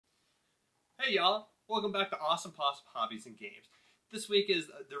Hey y'all, welcome back to Awesome Possum Hobbies and Games. This week is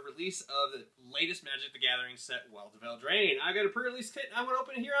the release of the latest Magic the Gathering set, Wilds of Eldraine. I got a pre-release kit and I'm going to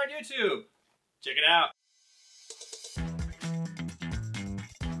open it here on YouTube. Check it out.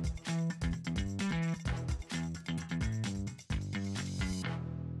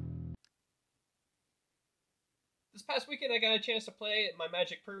 This past weekend I got a chance to play my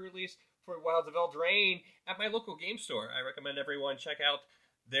Magic pre-release for Wilds of Eldraine at my local game store. I recommend everyone check out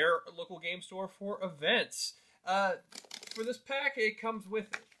their local game store for events. For this pack, it comes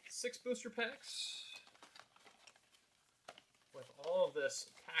with 6 booster packs with all of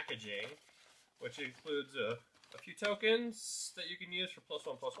this packaging, which includes a few tokens that you can use for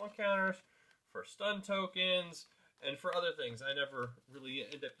 +1/+1 counters, for stun tokens, and for other things. I never really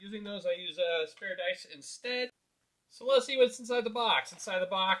end up using those. I use spare dice instead. So let's see what's inside the box. Inside the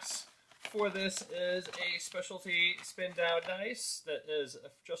box for this is a specialty Spindown dice that is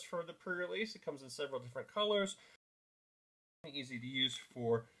just for the pre-release. It comes in several different colors. Easy to use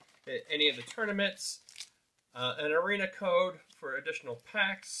for any of the tournaments. An arena code for additional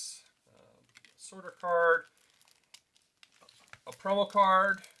packs. Sorter card. A promo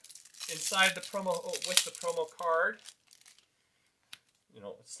card. Inside the promo, with the promo card.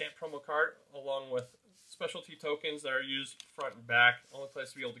 A stamp promo card along with specialty tokens that are used front and back. The only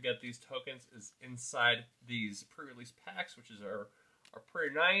place to be able to get these tokens is inside these pre-release packs, which are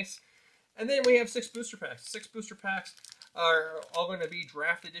pretty nice. And then we have 6 booster packs. 6 booster packs are all going to be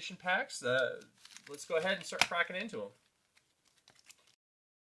draft edition packs. Let's go ahead and start cracking into them.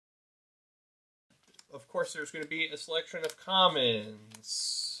 Of course, there's going to be a selection of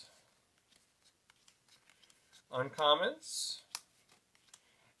commons, uncommons,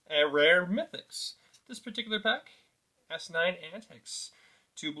 and rare mythics. This particular pack, S9 Antics.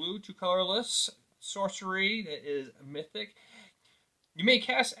 2 blue, 2 colorless, sorcery that is mythic. You may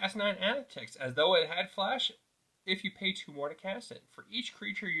cast S9 Antics as though it had flash if you pay 2 more to cast it. For each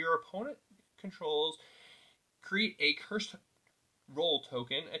creature your opponent controls, create a cursed roll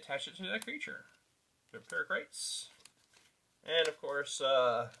token, attach it to that creature. They're pair crates. And of course,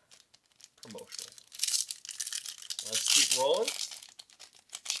 promotional. Let's keep rolling.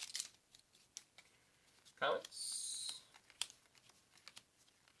 Commons,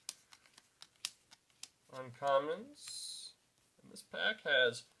 uncommons, and this pack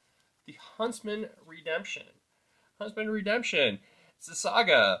has the Huntsman Redemption. Huntsman Redemption, it's a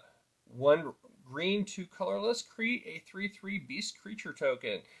saga. 1 green, 2 colorless, create a 3/3 beast creature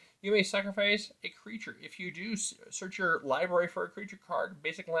token. You may sacrifice a creature. If you do, search your library for a creature card,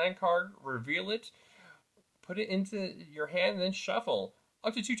 basic land card, reveal it, put it into your hand, and then shuffle.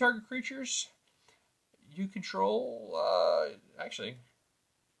 Up to 2 target creatures you control, actually,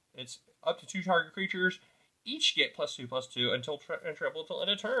 it's up to 2 target creatures, each get +2/+2 until treble till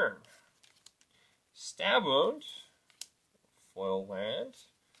end of turn. Stab Wound, foil land,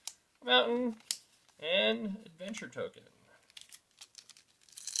 mountain, and adventure token.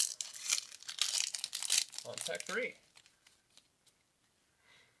 On pack 3.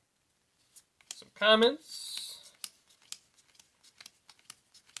 Some commons.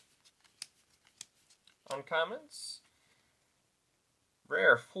 Uncommons.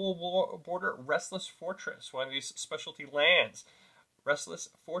 Rare, full border Restless Fortress, one of these specialty lands. Restless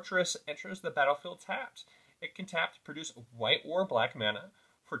Fortress enters the battlefield tapped. It can tap to produce white or black mana.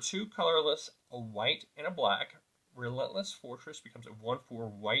 For 2 colorless, a white and a black, Relentless Fortress becomes a 1/4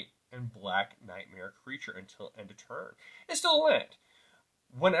 white and black nightmare creature until end of turn. It's still a land.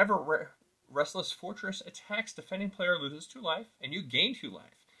 Whenever Restless Fortress attacks, defending player loses 2 life, and you gain 2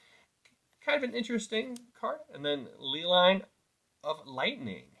 life. Kind of an interesting card. And then Leyline of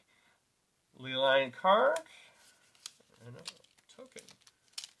Lightning. Leyline card. And a token.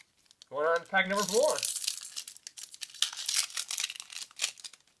 Going on to pack number 4.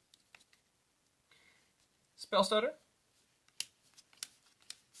 Spell Stutter.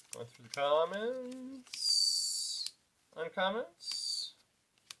 Going through the commons. Uncommons.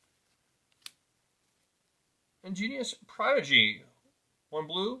 Ingenious Prodigy. 1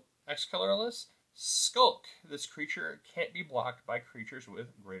 blue. X colorless, Skulk. This creature can't be blocked by creatures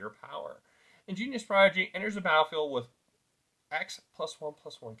with greater power. Ingenious Prodigy enters the battlefield with X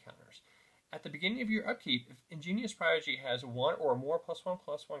 +1/+1 counters. At the beginning of your upkeep, if Ingenious Prodigy has 1 or more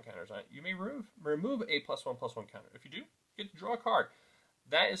 +1/+1 counters on it, you may remove a +1/+1 counter. If you do, you get to draw a card.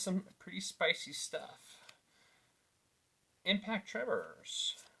 That is some pretty spicy stuff. Impact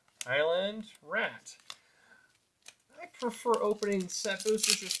Tremors. Island Rat. I prefer opening set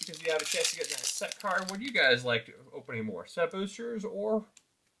boosters just because you have a chance to get that set card. What do you guys like opening more? Set boosters or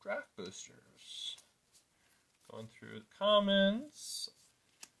draft boosters? Going through the commons.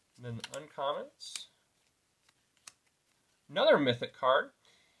 Then uncommons. Another mythic card.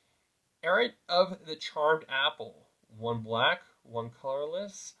 Errant of the Charmed Apple. 1 black, 1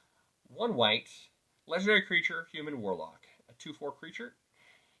 colorless, 1 white. Legendary creature, human warlock. A 2/4 creature.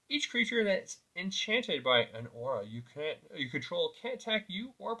 Each creature that's enchanted by an aura you control can't attack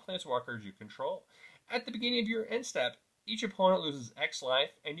you or planeswalkers you control. At the beginning of your end step, each opponent loses X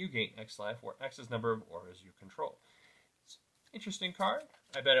life and you gain X life, where X is number of auras you control. It's an interesting card.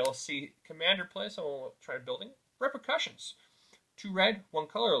 I bet I'll see commander play, so we'll try building. Repercussions. 2 red, 1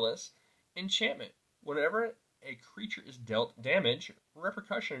 colorless. Enchantment. Whenever a creature is dealt damage,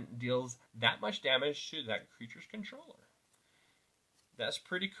 repercussion deals that much damage to that creature's controller. That's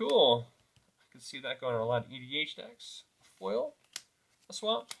pretty cool. I can see that going on a lot of EDH decks. A foil, a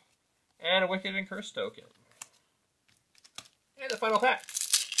swamp, and a Wicked and Cursed token. And the final pack.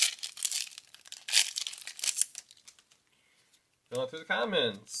 Going through the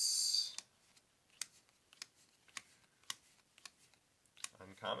comments.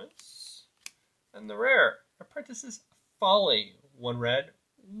 Uncommons. And the rare. Apprentice's Folly. 1 red,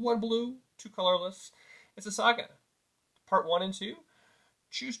 1 blue, 2 colorless. It's a saga. Part 1 and 2.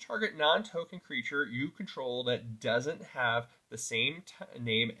 Choose target non-token creature you control that doesn't have the same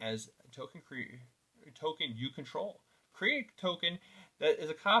name as a token you control. Create a token that is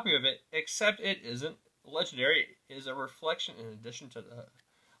a copy of it, except it isn't legendary. It is a reflection in addition to the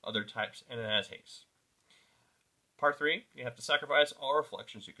other types, and it has haste. Part 3, you have to sacrifice all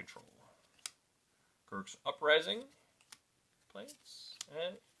reflections you control. Kirk's Uprising, plates,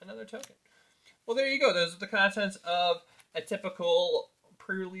 and another token. Well, there you go. Those are the contents of a typical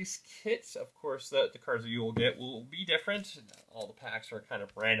pre-release kit. Of course, the cards that you will get will be different. All the packs are kind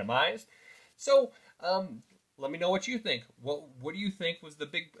of randomized. So, let me know what you think. What do you think was the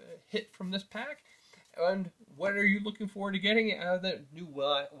big hit from this pack? And what are you looking forward to getting out of the new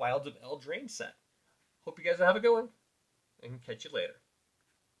Wilds of Eldraine set? Hope you guys have a good one, and catch you later.